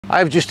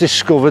I've just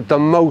discovered the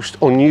most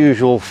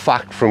unusual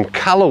fact from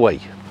Callaway.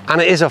 And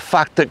it is a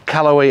fact that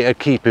Callaway are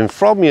keeping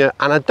from you,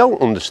 and I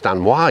don't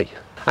understand why.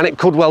 And it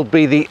could well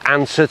be the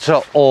answer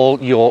to all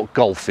your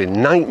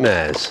golfing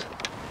nightmares.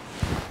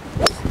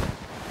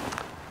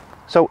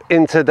 So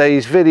in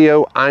today's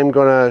video, I'm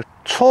going to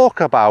talk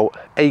about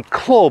a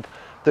club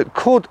that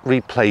could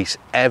replace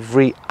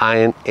every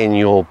iron in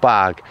your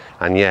bag.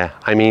 And yeah,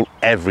 I mean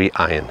every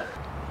iron.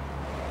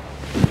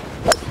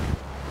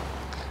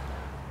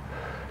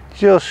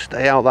 Just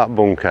stay out that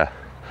bunker.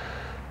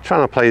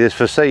 Trying to play this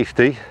for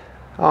safety.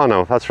 Oh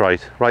no, that's right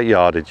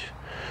yardage.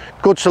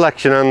 Good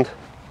selection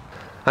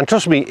and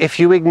trust me, if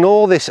you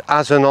ignore this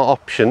as an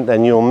option,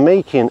 then you're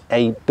making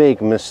a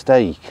big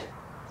mistake.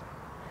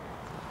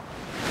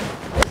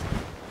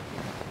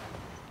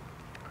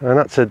 And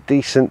that's a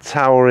decent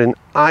towering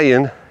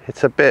iron.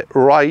 It's a bit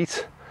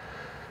right.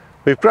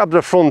 We've grabbed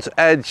the front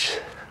edge,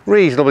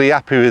 reasonably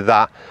happy with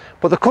that.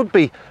 But there could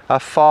be a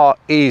far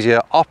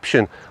easier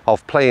option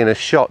of playing a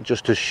shot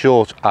just as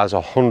short as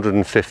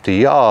 150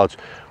 yards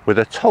with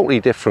a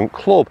totally different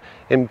club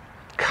in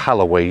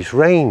Callaway's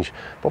range.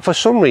 But for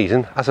some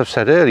reason, as I've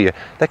said earlier,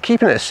 they're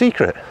keeping it a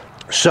secret.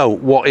 So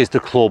what is the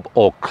club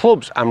or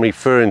clubs I'm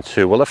referring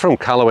to? Well, they're from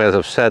Callaway, as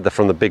I've said. They're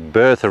from the Big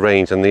Bertha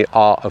range, and they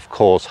are, of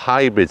course,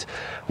 hybrids.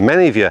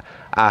 Many of you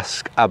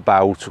ask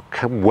about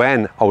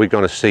when are we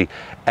going to see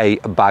a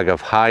bag of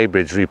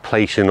hybrids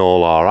replacing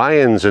all our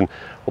irons, and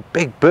well,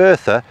 Big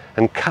Bertha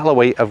and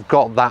Callaway have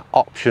got that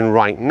option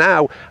right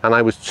now, and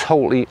I was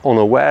totally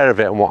unaware of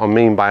it. And what I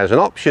mean by as an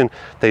option,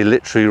 they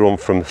literally run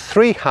from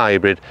 3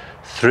 hybrid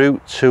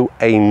through to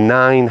a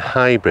 9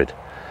 hybrid.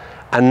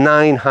 A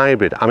 9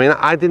 hybrid. I mean,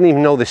 I didn't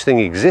even know this thing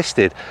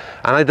existed,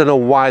 and I don't know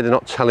why they're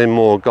not telling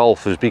more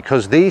golfers,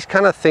 because these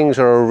kind of things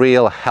are a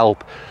real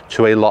help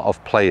to a lot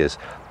of players.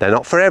 They're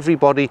not for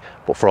everybody,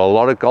 but for a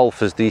lot of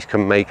golfers, these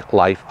can make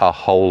life a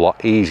whole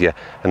lot easier.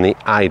 And the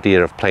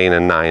idea of playing a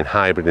 9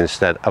 hybrid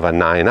instead of a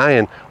 9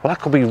 iron, well,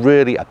 that could be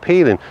really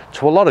appealing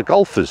to a lot of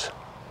golfers.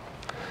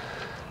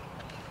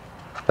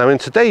 Now in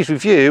today's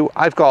review,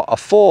 I've got a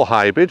 4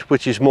 hybrid,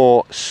 which is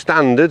more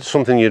standard,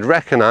 something you'd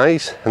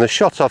recognise, and the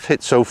shots I've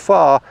hit so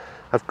far,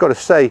 I've got to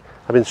say,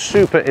 I've been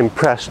super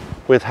impressed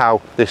with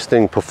how this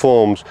thing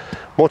performs,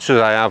 much as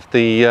I have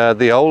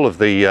the whole of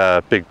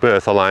the Big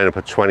Bertha lineup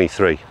at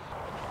 23.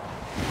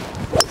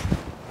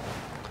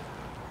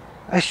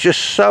 It's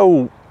just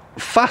so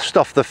fast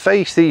off the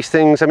face, these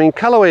things. I mean,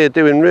 Callaway are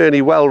doing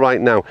really well right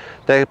now.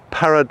 Their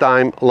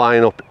Paradigm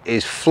lineup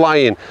is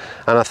flying,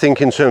 and I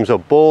think in terms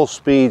of ball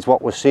speeds,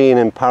 what we're seeing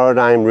in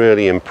Paradigm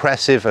really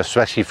impressive,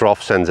 especially for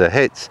off-centre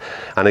hits.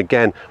 And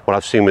again, what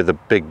I've seen with the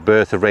Big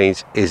Bertha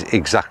range is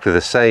exactly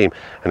the same,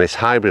 and this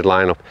hybrid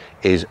lineup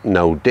is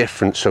no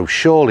different. So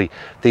surely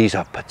these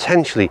are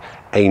potentially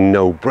a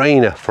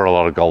no-brainer for a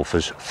lot of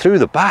golfers through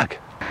the bag.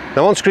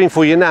 Now on screen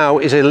for you now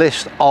is a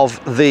list of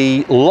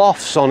the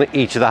lofts on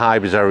each of the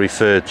hybrids I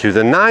referred to.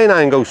 The 9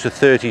 iron goes to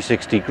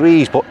 36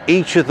 degrees, but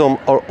each of them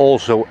are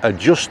also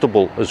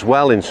adjustable as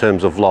well in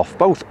terms of loft,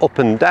 both up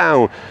and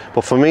down.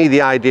 But for me,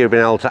 the idea of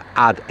being able to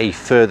add a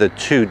further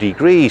 2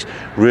 degrees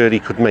really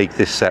could make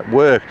this set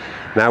work.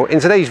 Now in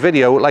today's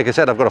video, like I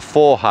said, I've got a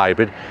 4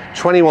 hybrid,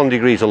 21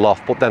 degrees of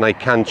loft, but then I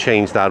can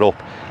change that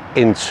up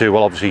into,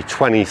 well, obviously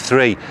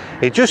 23.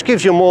 It just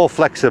gives you more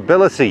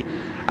flexibility.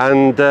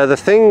 And the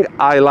thing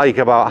I like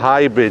about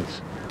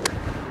hybrids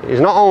is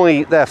not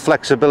only their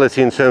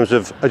flexibility in terms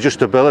of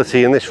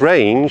adjustability in this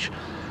range,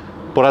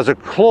 but as a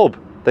club,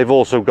 they've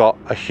also got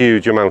a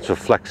huge amount of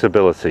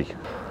flexibility.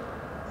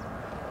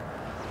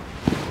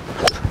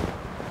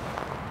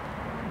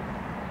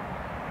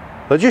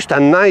 They're just a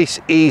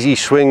nice, easy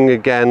swing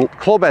again.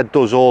 Club head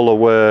does all the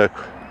work.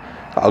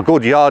 Got a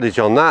good yardage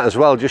on that as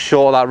well, just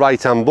short of that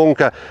right-hand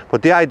bunker.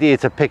 But the idea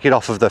to pick it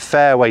off of the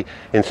fairway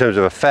in terms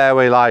of a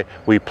fairway lie,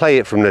 we play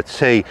it from the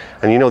tee.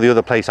 And you know, the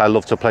other place I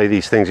love to play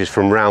these things is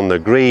from round the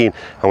green.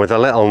 And with a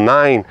little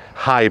 9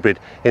 hybrid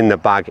in the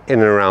bag, in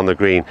and around the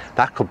green,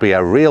 that could be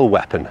a real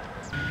weapon.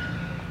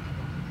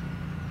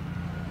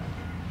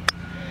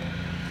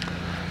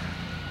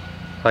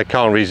 I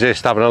can't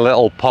resist having a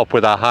little pop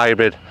with a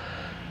hybrid.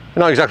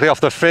 Not exactly off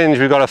the fringe,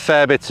 we've got a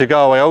fair bit to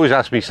go. I always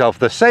ask myself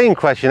the same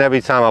question every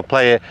time I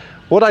play it.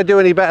 Would I do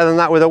any better than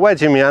that with a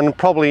wedge in my hand?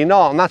 Probably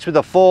not, and that's with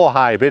a 4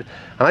 hybrid.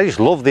 And I just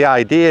love the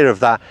idea of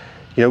that,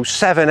 you know,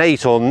 7,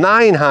 8 or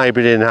 9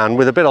 hybrid in hand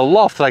with a bit of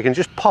loft that I can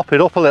just pop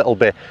it up a little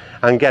bit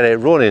and get it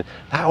running.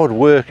 That would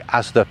work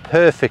as the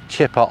perfect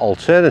chipper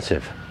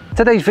alternative.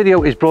 Today's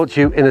video is brought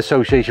to you in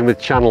association with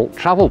channel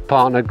travel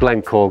partner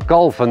Glencore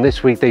Golf, and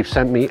this week they've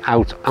sent me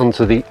out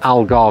onto the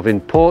Algarve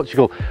in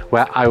Portugal,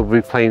 where I will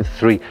be playing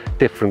 3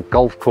 different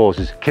golf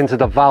courses: Quinta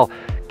da Val,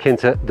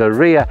 Quinta da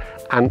Ria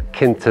and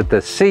Quinta da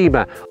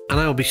Cima. And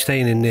I will be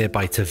staying in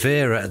nearby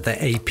Tavera at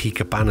the AP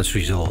Cabanas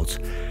Resort.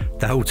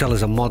 The hotel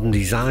has a modern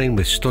design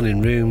with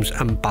stunning rooms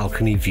and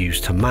balcony views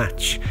to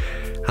match,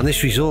 and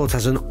this resort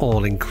has an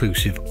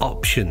all-inclusive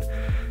option.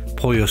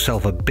 Pour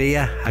yourself a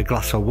beer, a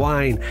glass of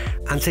wine,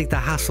 and take the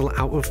hassle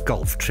out of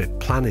golf trip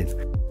planning.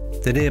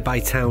 The nearby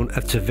town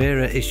of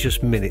Tavera is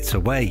just minutes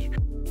away.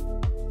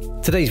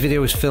 Today's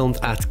video is filmed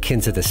at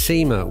Quinta da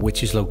Cima,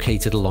 which is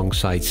located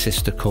alongside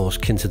sister course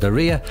Quinta da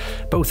Ria,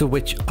 both of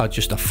which are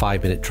just a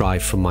 5-minute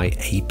drive from my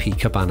AP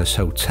Cabanas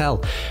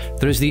hotel.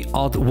 There is the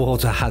odd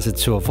water hazard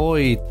to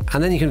avoid,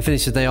 and then you can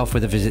finish the day off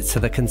with a visit to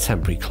the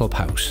contemporary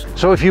clubhouse.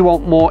 So if you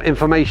want more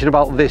information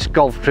about this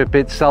golf trip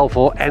itself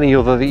or any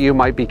other that you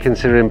might be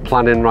considering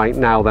planning right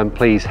now, then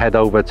please head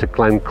over to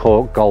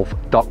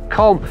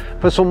glencoregolf.com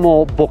for some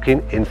more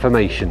booking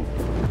information.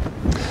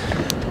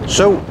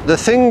 So the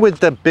thing with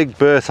the Big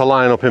Bertha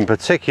lineup in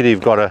particular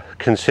you've got to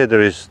consider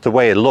is the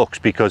way it looks,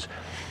 because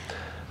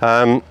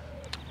I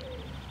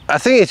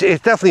think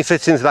it definitely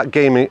fits into that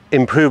game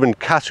improvement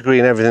category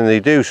and everything they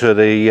do. So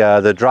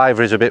the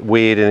driver is a bit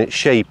weird in its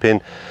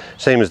shaping,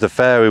 same as the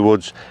fairway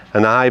woods,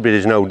 and the hybrid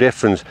is no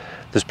different.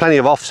 There's plenty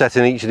of offset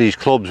in each of these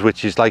clubs,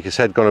 which is, like I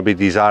said, going to be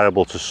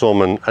desirable to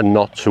some and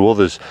not to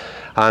others.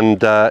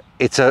 And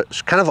it's a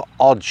kind of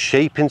odd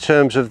shape in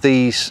terms of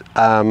these,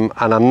 and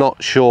I'm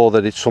not sure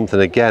that it's something,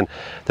 again,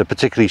 that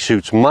particularly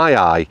suits my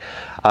eye.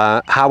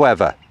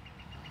 However,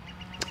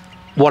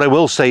 what I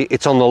will say,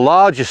 it's on the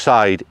larger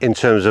side in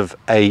terms of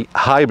a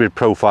hybrid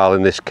profile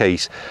in this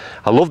case.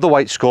 I love the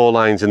white score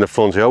lines in the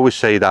front. I always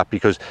say that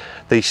because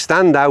they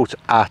stand out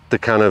at the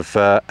kind of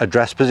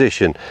address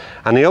position,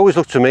 and they always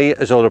look to me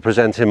as though they're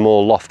presenting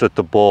more loft at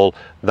the ball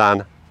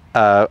than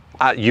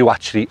you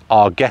actually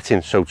are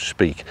getting, so to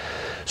speak.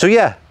 So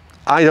yeah,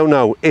 I don't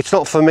know, it's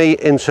not for me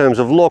in terms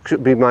of look. It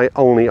would be my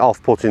only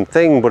off-putting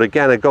thing, but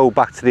again, I go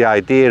back to the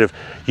idea of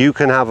you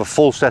can have a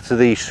full set of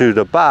these through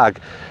the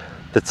bag.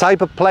 The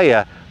type of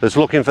player that's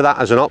looking for that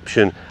as an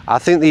option, I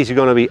think these are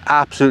going to be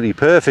absolutely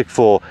perfect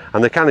for,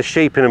 and the kind of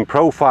shaping and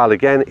profile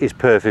again is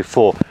perfect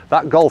for.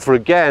 That golfer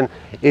again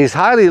is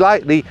highly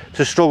likely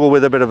to struggle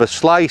with a bit of a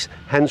slice,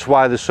 hence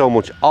why there's so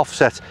much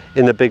offset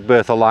in the Big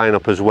Bertha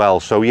lineup as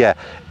well. So yeah,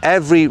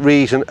 every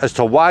reason as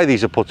to why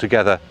these are put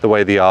together the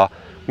way they are,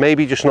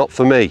 maybe just not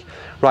for me.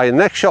 Right, the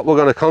next shot we're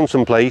going to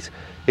contemplate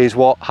is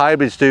what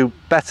hybrids do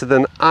better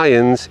than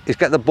irons, is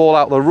get the ball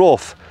out of the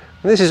rough.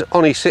 And this is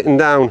only sitting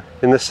down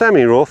in the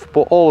semi-rough,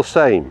 but all the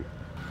same.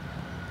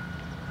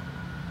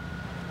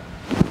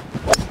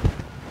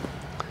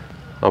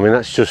 I mean,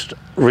 that's just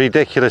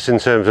ridiculous in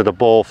terms of the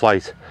ball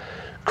flight.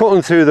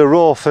 Cutting through the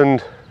rough,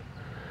 and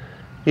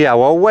yeah,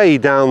 well, way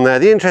down there.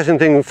 The interesting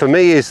thing for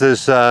me is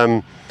there's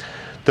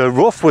the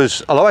rough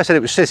was, although I said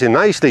it was sitting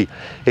nicely,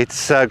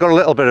 it's got a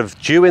little bit of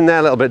dew in there,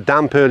 a little bit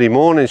damp early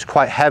morning. It's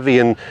quite heavy,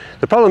 and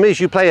the problem is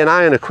you play an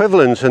iron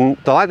equivalent, and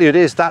the likelihood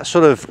is that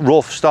sort of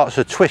rough starts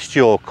to twist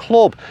your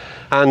club,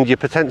 and you're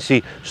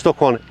potentially stuck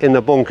one in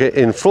the bunker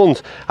in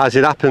front. As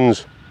it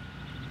happens,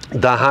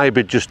 the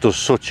hybrid just does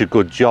such a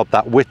good job,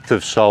 that width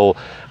of sole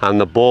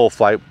and the ball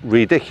flight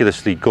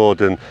ridiculously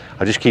good. And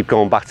I just keep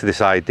going back to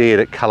this idea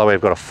that Callaway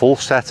have got a full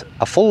set,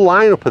 a full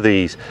lineup of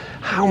these.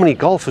 How many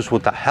golfers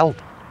would that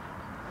help?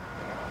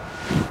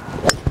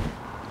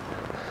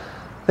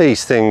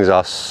 These things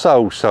are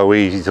so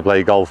easy to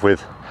play golf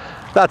with.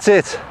 That's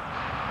it.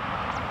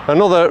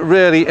 Another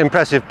really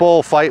impressive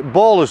ball flight.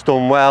 Ball has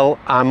done well.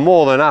 I'm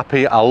more than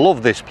happy. I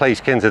love this place,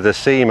 Quinta da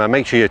Cima.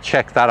 Make sure you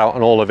check that out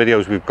on all the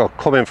videos we've got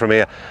coming from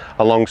here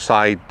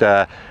alongside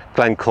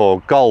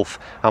Glencore Golf.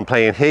 I'm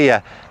playing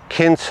here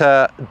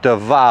Quinta da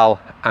Val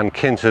and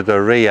Quinta da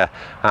Ria,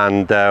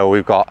 and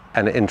we've got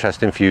an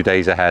interesting few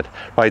days ahead.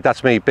 Right,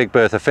 that's me, Big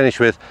Bertha, finished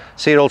with.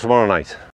 See you all tomorrow night.